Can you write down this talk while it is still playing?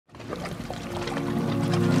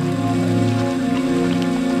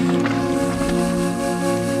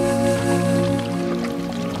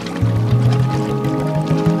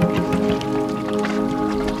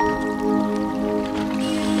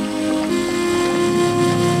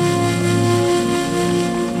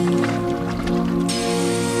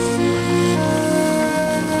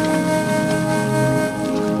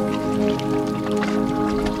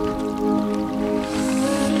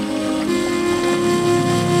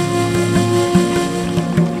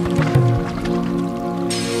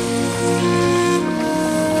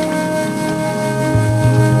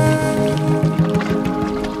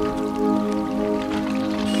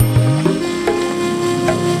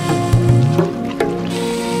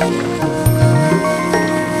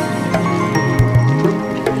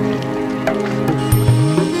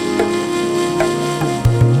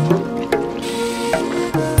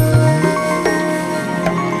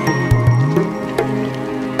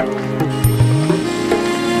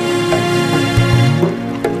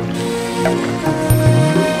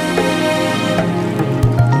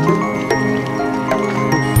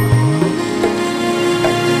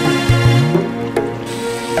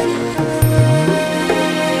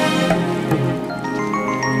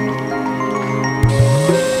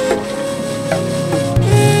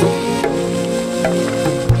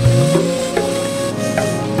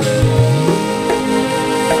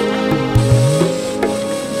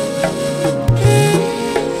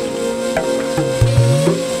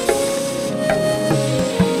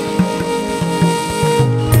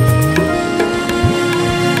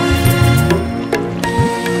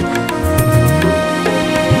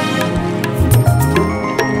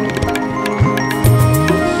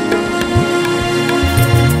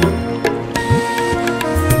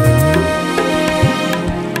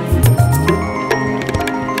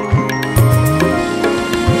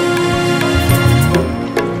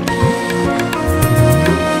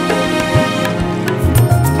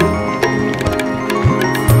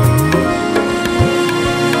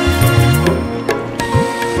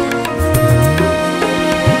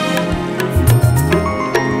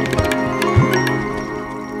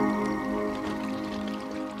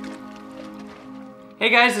Hey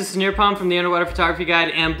guys, this is Nirpam from the Underwater Photography Guide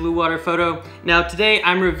and Blue Water Photo. Now today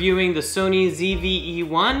I'm reviewing the Sony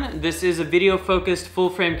ZV-E1. This is a video focused full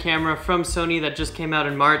frame camera from Sony that just came out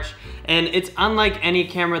in March, and it's unlike any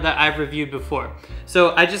camera that I've reviewed before.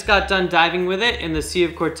 So I just got done diving with it in the Sea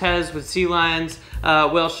of Cortez with sea lions,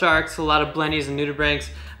 whale sharks, a lot of blennies and nudibranchs.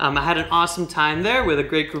 I had an awesome time there with a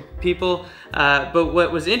great group of people, but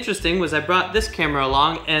what was interesting was I brought this camera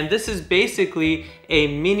along, and this is basically a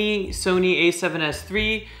mini Sony A7S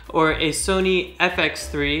III or a Sony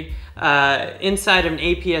FX3 inside of an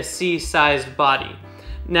APS-C sized body.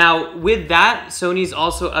 Now with that, Sony's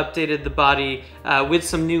also updated the body with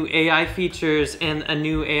some new AI features and a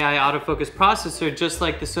new AI autofocus processor, just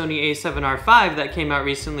like the Sony A7R III that came out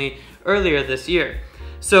recently earlier this year.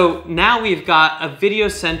 So now we've got a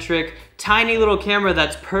video-centric, tiny little camera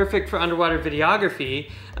that's perfect for underwater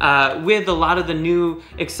videography with a lot of the new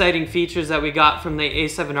exciting features that we got from the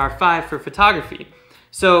A7R III for photography.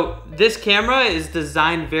 So this camera is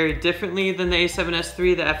designed very differently than the A7S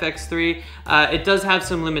III, the FX3. It does have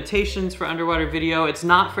some limitations for underwater video. It's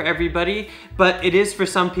not for everybody, but it is for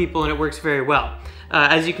some people and it works very well.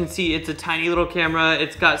 As you can see, it's a tiny little camera.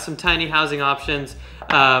 It's got some tiny housing options.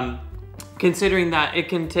 Considering that it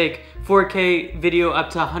can take 4K video up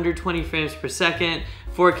to 120 frames per second,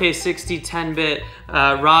 4K 60 10-bit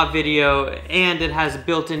raw video, and it has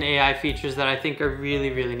built-in AI features that I think are really,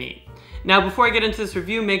 really neat. Now, before I get into this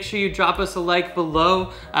review, make sure you drop us a like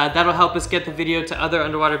below. That'll help us get the video to other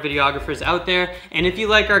underwater videographers out there. And if you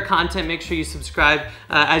like our content, make sure you subscribe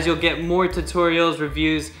as you'll get more tutorials,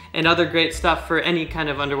 reviews, and other great stuff for any kind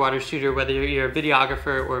of underwater shooter, whether you're a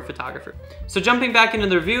videographer or a photographer. So jumping back into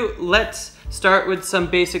the review, let's start with some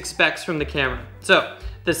basic specs from the camera. So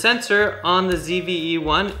the sensor on the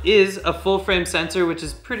ZV-E1 is a full frame sensor, which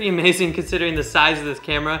is pretty amazing considering the size of this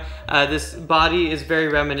camera. This body is very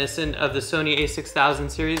reminiscent of the Sony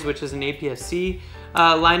a6000 series, which is an APS-C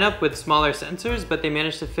lineup with smaller sensors, but they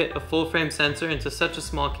managed to fit a full frame sensor into such a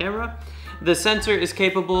small camera. The sensor is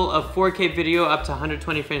capable of 4K video up to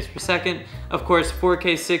 120 frames per second. Of course,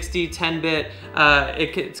 4K 60, 10-bit.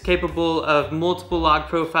 It's capable of multiple log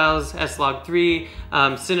profiles, S-Log3,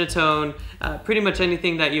 Cinetone, pretty much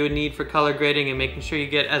anything that you would need for color grading and making sure you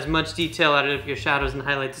get as much detail out of your shadows and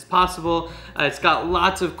highlights as possible. It's got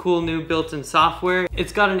lots of cool new built-in software.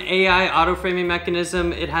 It's got an AI auto-framing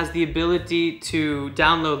mechanism. It has the ability to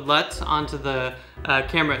download LUTs onto the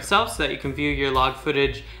camera itself so that you can view your log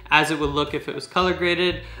footage as it would look if it was color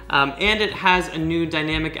graded. And it has a new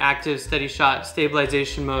dynamic active steady shot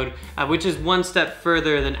stabilization mode, which is one step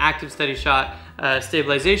further than active steady shot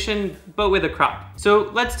stabilization, but with a crop.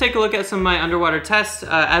 So let's take a look at some of my underwater tests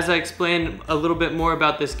as I explain a little bit more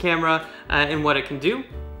about this camera and what it can do.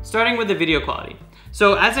 Starting with the video quality.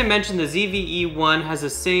 So as I mentioned, the ZV-E1 has the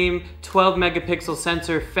same 12 megapixel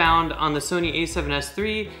sensor found on the Sony A7S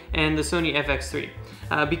III and the Sony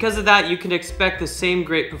FX3. Because of that, you can expect the same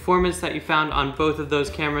great performance that you found on both of those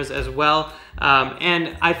cameras as well.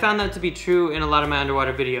 And I found that to be true in a lot of my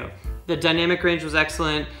underwater video. The dynamic range was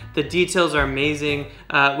excellent. The details are amazing.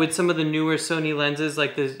 With some of the newer Sony lenses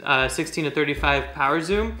like the 16 to 35 power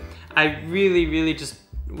zoom, I really just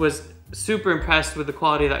was super impressed with the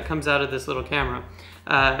quality that comes out of this little camera.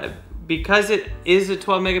 Because it is a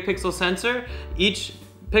 12 megapixel sensor, each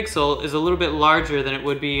pixel is a little bit larger than it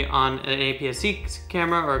would be on an APS-C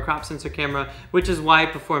camera or a crop sensor camera, which is why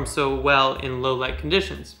it performs so well in low light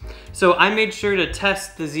conditions. So I made sure to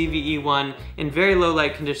test the ZV-E1 in very low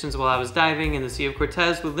light conditions while I was diving in the Sea of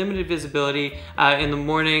Cortez with limited visibility in the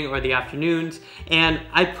morning or the afternoons, and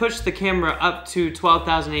I pushed the camera up to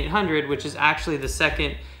 12,800, which is actually the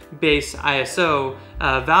second base ISO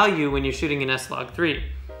value when you're shooting an S-Log3.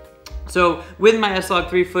 So with my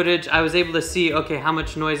S-Log3 footage, I was able to see, okay, how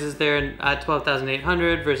much noise is there at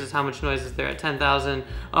 12,800 versus how much noise is there at 10,000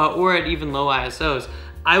 or at even low ISOs.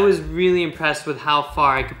 I was really impressed with how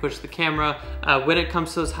far I could push the camera. When it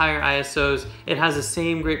comes to those higher ISOs, it has the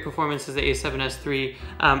same great performance as the A7S III,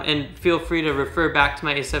 and feel free to refer back to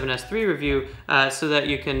my A7S III review so that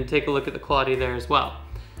you can take a look at the quality there as well.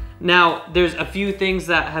 Now, there's a few things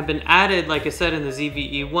that have been added, like I said, in the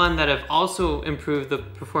ZV-E1 that have also improved the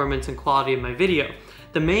performance and quality of my video.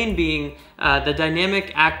 The main being the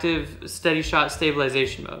dynamic active steady shot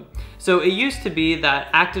stabilization mode. So it used to be that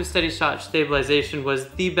active steady shot stabilization was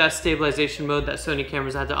the best stabilization mode that Sony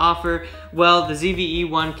cameras had to offer. Well, the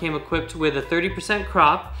ZV-E1 came equipped with a 30%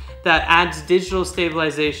 crop that adds digital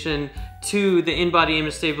stabilization to the in-body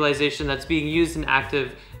image stabilization that's being used in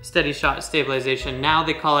active steady shot stabilization. Now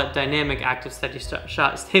they call it dynamic active steady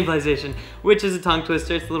shot stabilization, which is a tongue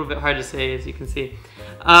twister. It's a little bit hard to say, as you can see.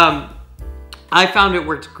 I found it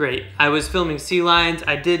worked great. I was filming sea lions.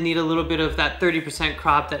 I did need a little bit of that 30%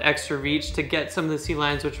 crop, that extra reach to get some of the sea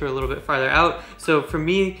lions which were a little bit farther out. So for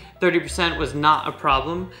me, 30% was not a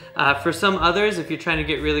problem. For some others, if you're trying to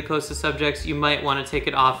get really close to subjects, you might want to take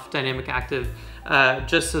it off dynamic active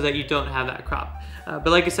just so that you don't have that crop. But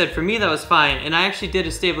like I said, for me that was fine, and I actually did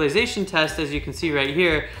a stabilization test, as you can see right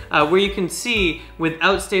here, where you can see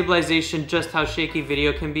without stabilization just how shaky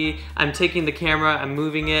video can be. I'm taking the camera, I'm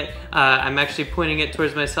moving it, I'm actually pointing it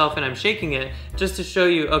towards myself and I'm shaking it just to show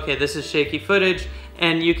you, okay, this is shaky footage,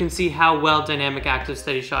 and you can see how well dynamic active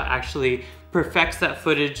steady shot actually perfects that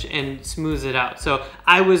footage and smooths it out. So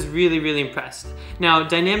I was really, really impressed. Now,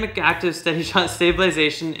 dynamic active steady shot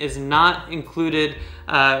stabilization is not included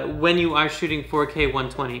when you are shooting 4K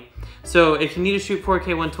 120. So if you need to shoot 4K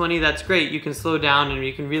 120, that's great. You can slow down and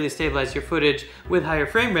you can really stabilize your footage with higher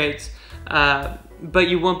frame rates, but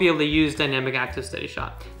you won't be able to use dynamic active steady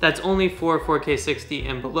shot. That's only for 4K 60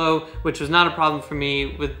 and below, which was not a problem for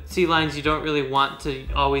me. With sea lions, you don't really want to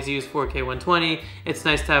always use 4K 120. It's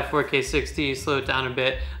nice to have 4K 60, slow it down a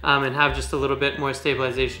bit, and have just a little bit more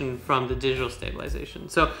stabilization from the digital stabilization.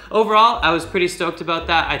 So overall, I was pretty stoked about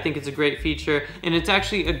that. I think it's a great feature, and it's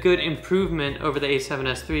actually a good improvement over the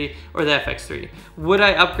A7S III or the FX3. Would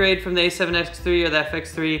I upgrade from the A7S III or the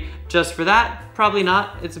FX3 just for that? Probably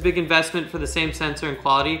not. It's a big investment for the same sensor and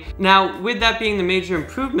quality. Now, with that being the major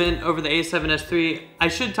improvement over the A7S III, I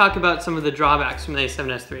should talk about some of the drawbacks from the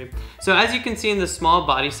A7S III. So as you can see in the small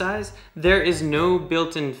body size, there is no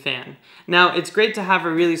built-in fan. Now, it's great to have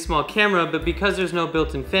a really small camera, but because there's no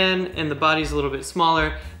built-in fan and the body's a little bit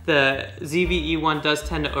smaller, the ZV-E1 does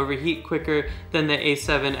tend to overheat quicker than the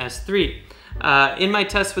A7S III. In my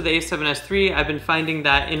tests with the A7S III, I've been finding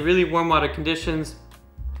that in really warm water conditions,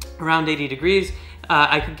 around 80 degrees,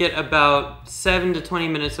 I could get about 7 to 20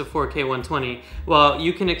 minutes of 4K 120. Well,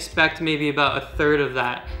 you can expect maybe about a third of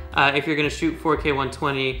that if you're gonna shoot 4K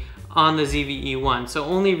 120 on the ZV-E1. So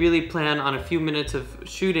only really plan on a few minutes of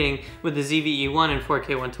shooting with the ZV-E1 in 4K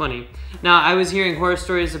 120. Now, I was hearing horror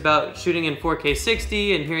stories about shooting in 4K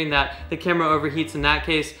 60 and hearing that the camera overheats in that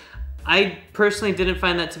case. I personally didn't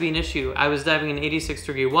find that to be an issue. I was diving in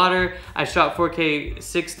 86-degree water. I shot 4K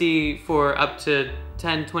 60 for up to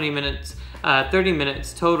 10, 20 minutes, 30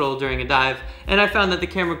 minutes total during a dive, and I found that the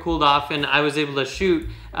camera cooled off and I was able to shoot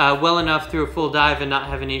well enough through a full dive and not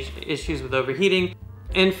have any issues with overheating.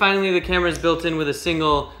 And finally, the camera is built in with a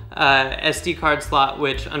single SD card slot,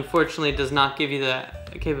 which unfortunately does not give you the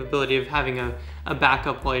capability of having a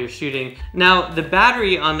backup while you're shooting. Now, the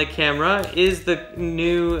battery on the camera is the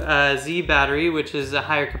new Z battery, which is a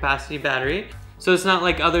higher capacity battery. So it's not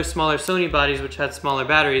like other smaller Sony bodies which had smaller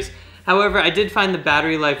batteries. However, I did find the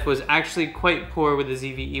battery life was actually quite poor with the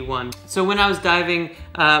ZV-E1. So when I was diving,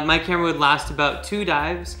 my camera would last about 2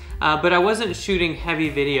 dives, but I wasn't shooting heavy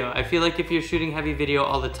video. I feel like if you're shooting heavy video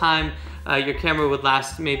all the time, your camera would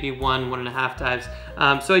last maybe 1.5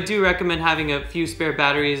 dives. So I do recommend having a few spare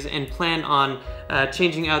batteries and plan on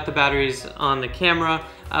changing out the batteries on the camera.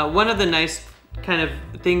 One of the nice kind of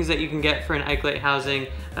things that you can get for an Ikelite housing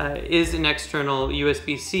is an external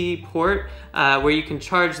USB-C port where you can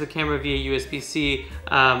charge the camera via USB-C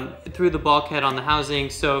through the bulkhead on the housing.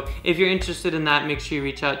 So if you're interested in that, make sure you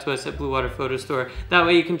reach out to us at Blue Water Photo Store. That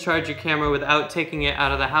way you can charge your camera without taking it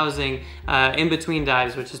out of the housing in between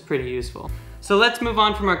dives, which is pretty useful. So let's move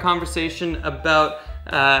on from our conversation about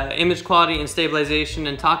image quality and stabilization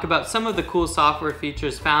and talk about some of the cool software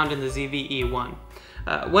features found in the ZV-E1.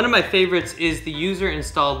 One of my favorites is the user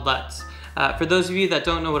installed LUTs. For those of you that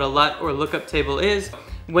don't know what a LUT or lookup table is,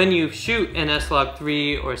 when you shoot an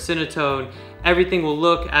S-Log3 or Cinetone, everything will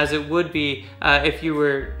look as it would be if you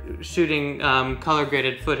were shooting color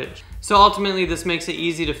graded footage. So ultimately this makes it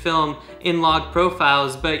easy to film in log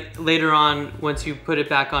profiles, but later on, once you put it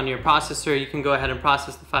back on your processor, you can go ahead and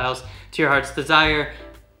process the files to your heart's desire,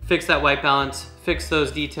 fix that white balance, fix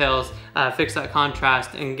those details, fix that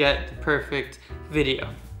contrast, and get the perfect video.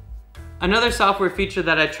 Another software feature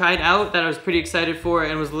that I tried out that I was pretty excited for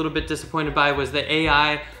and was a little bit disappointed by was the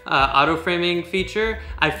AI auto framing feature.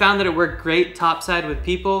 I found that it worked great topside with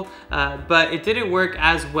people, but it didn't work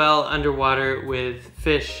as well underwater with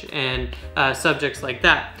fish and subjects like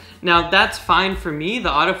that. Now that's fine for me. The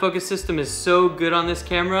autofocus system is so good on this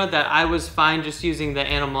camera that I was fine just using the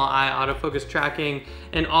animal eye autofocus tracking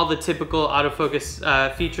and all the typical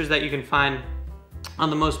autofocus features that you can find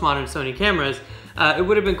on the most modern Sony cameras. It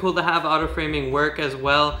would have been cool to have auto framing work as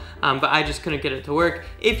well, but I just couldn't get it to work.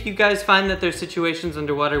 If you guys find that there's situations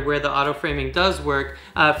underwater where the auto framing does work,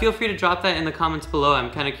 feel free to drop that in the comments below.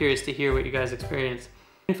 I'm kind of curious to hear what you guys experience.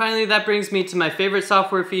 And finally, that brings me to my favorite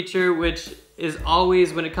software feature, which is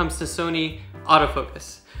always, when it comes to Sony,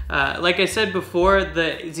 autofocus. Like I said before,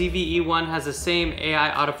 the ZV-E1 has the same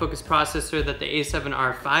AI autofocus processor that the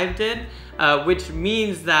A7R V did, which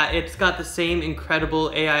means that it's got the same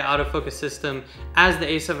incredible AI autofocus system as the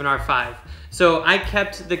A7R V. So I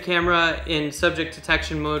kept the camera in subject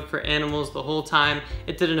detection mode for animals the whole time.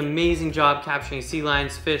 It did an amazing job capturing sea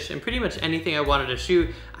lions, fish, and pretty much anything I wanted to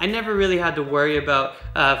shoot. I never really had to worry about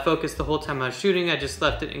focus the whole time I was shooting. I just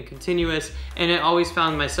left it in continuous, and it always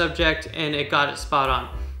found my subject and it got it spot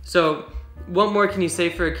on. So what more can you say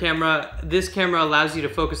for a camera? This camera allows you to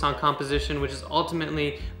focus on composition, which is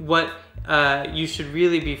ultimately what you should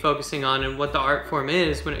really be focusing on and what the art form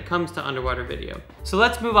is when it comes to underwater video. So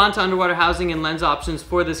let's move on to underwater housing and lens options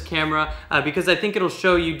for this camera because I think it'll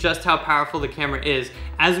show you just how powerful the camera is.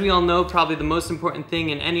 As we all know, probably the most important thing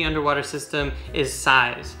in any underwater system is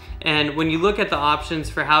size. And when you look at the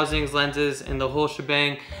options for housings, lenses, and the whole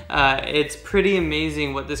shebang, it's pretty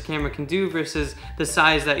amazing what this camera can do versus the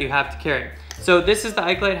size that you have to carry. So this is the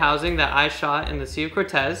Ikelite housing that I shot in the Sea of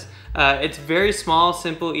Cortez. It's very small,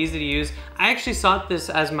 simple, easy to use. I actually sought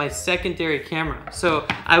this as my secondary camera. So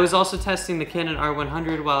I was also testing the Canon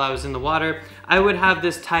R100 while I was in the water. I would have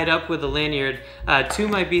this tied up with a lanyard to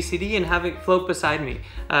my BCD and have it float beside me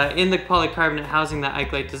in the polycarbonate housing that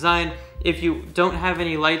Ikelite designed. If you don't have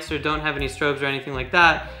any lights or don't have any strobes or anything like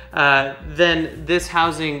that, then this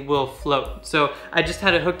housing will float. So I just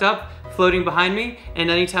had it hooked up, floating behind me,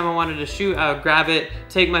 and anytime I wanted to shoot, I would grab it,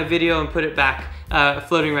 take my video, and put it back,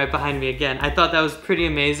 floating right behind me again. I thought that was pretty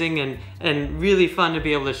amazing and really fun to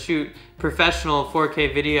be able to shoot professional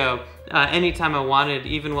 4K video anytime I wanted,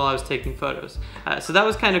 even while I was taking photos. So that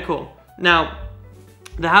was kind of cool. Now,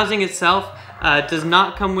 the housing itself does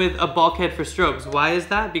not come with a bulkhead for strobes. Why is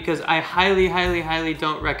that? Because I highly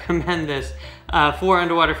don't recommend this for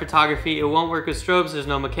underwater photography. It won't work with strobes. There's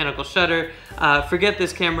no mechanical shutter. Forget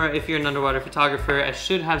this camera if you're an underwater photographer. I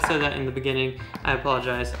should have said that in the beginning. I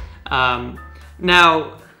apologize.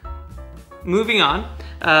 Now, moving on,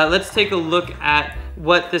 let's take a look at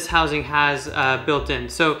what this housing has built in.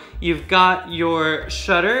 So you've got your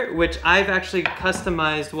shutter, which I've actually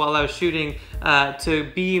customized while I was shooting to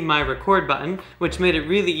be my record button, which made it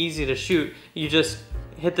really easy to shoot. You just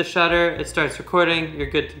hit the shutter, it starts recording, you're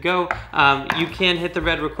good to go. You can hit the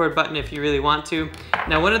red record button if you really want to.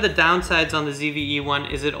 Now, one of the downsides on the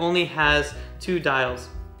ZV-E1 is it only has 2 dials.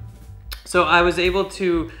 So I was able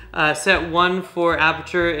to set one for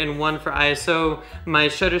aperture and one for ISO. My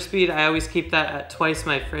shutter speed, I always keep that at twice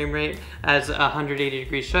my frame rate as a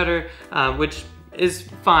 180-degree shutter, which is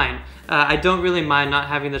fine. I don't really mind not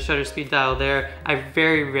having the shutter speed dial there. I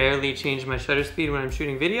very rarely change my shutter speed when I'm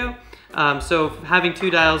shooting video. So having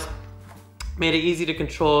 2 dials made it easy to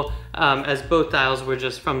control as both dials were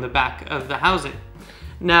just from the back of the housing.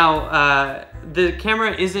 Now, the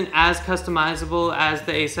camera isn't as customizable as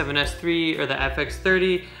the A7S III or the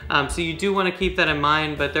FX30, so you do want to keep that in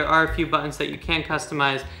mind, but there are a few buttons that you can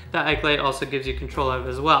customize that Ikelite also gives you control of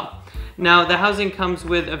as well. Now the housing comes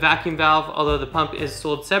with a vacuum valve, although the pump is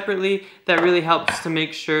sold separately. That really helps to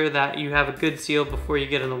make sure that you have a good seal before you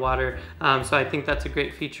get in the water. So I think that's a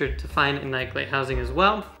great feature to find in night light housing as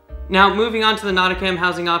well. Now moving on to the Nauticam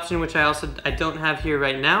housing option, which I don't have here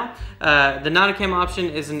right now. The Nauticam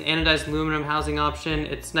option is an anodized aluminum housing option.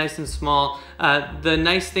 It's nice and small. The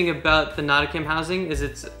nice thing about the Nauticam housing is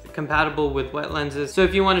it's compatible with wet lenses. So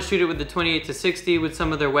if you want to shoot it with the 28-60 with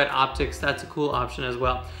some of their wet optics, that's a cool option as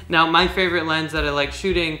well. Now my favorite lens that I like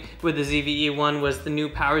shooting with the ZV-E1 was the new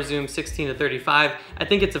Power Zoom 16-35. I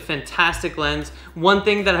think it's a fantastic lens. One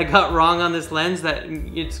thing that I got wrong on this lens that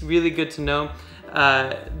it's really good to know,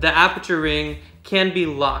 the aperture ring can be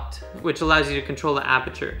locked, which allows you to control the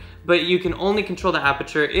aperture. But you can only control the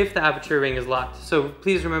aperture if the aperture ring is locked. So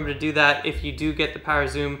please remember to do that if you do get the Power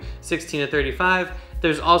Zoom 16-35.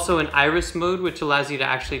 There's also an iris mode, which allows you to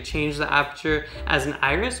actually change the aperture as an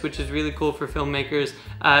iris, which is really cool for filmmakers.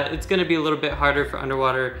 It's gonna be a little bit harder for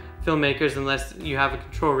underwater filmmakers unless you have a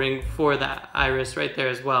control ring for that iris right there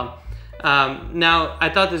as well. Now, I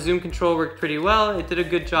thought the zoom control worked pretty well. It did a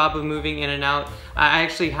good job of moving in and out. I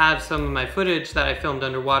actually have some of my footage that I filmed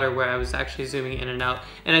underwater where I was actually zooming in and out,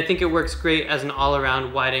 and I think it works great as an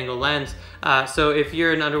all-around wide-angle lens. So if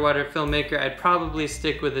you're an underwater filmmaker, I'd probably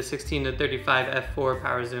stick with the 16-35 f4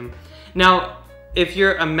 power zoom. Now, if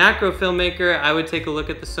you're a macro filmmaker, I would take a look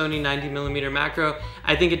at the Sony 90mm macro.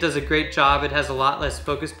 I think it does a great job. It has a lot less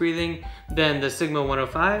focus breathing than the Sigma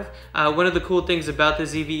 105. One of the cool things about the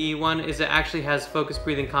ZV-E1 is it actually has focus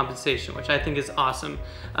breathing compensation, which I think is awesome.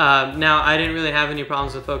 Now, I didn't really have any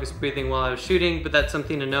problems with focus breathing while I was shooting, but that's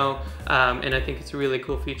something to know, and I think it's a really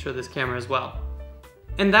cool feature of this camera as well.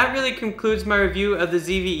 And that really concludes my review of the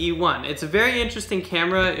ZV-E1. It's a very interesting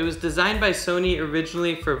camera. It was designed by Sony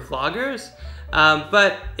originally for vloggers.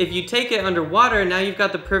 But if you take it underwater, now you've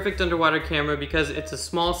got the perfect underwater camera because it's a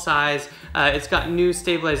small size, it's got new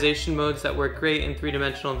stabilization modes that work great in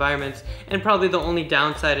three-dimensional environments, and probably the only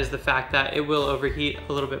downside is the fact that it will overheat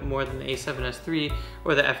a little bit more than the A7S III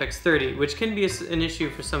or the FX30, which can be an issue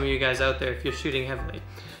for some of you guys out there if you're shooting heavily.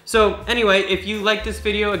 So anyway, if you like this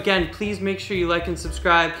video, again, please make sure you like and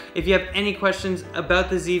subscribe. If you have any questions about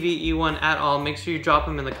the ZV-E1 at all, make sure you drop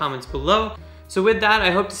them in the comments below. So with that,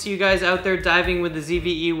 I hope to see you guys out there diving with the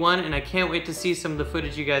ZV-E1, and I can't wait to see some of the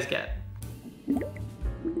footage you guys get.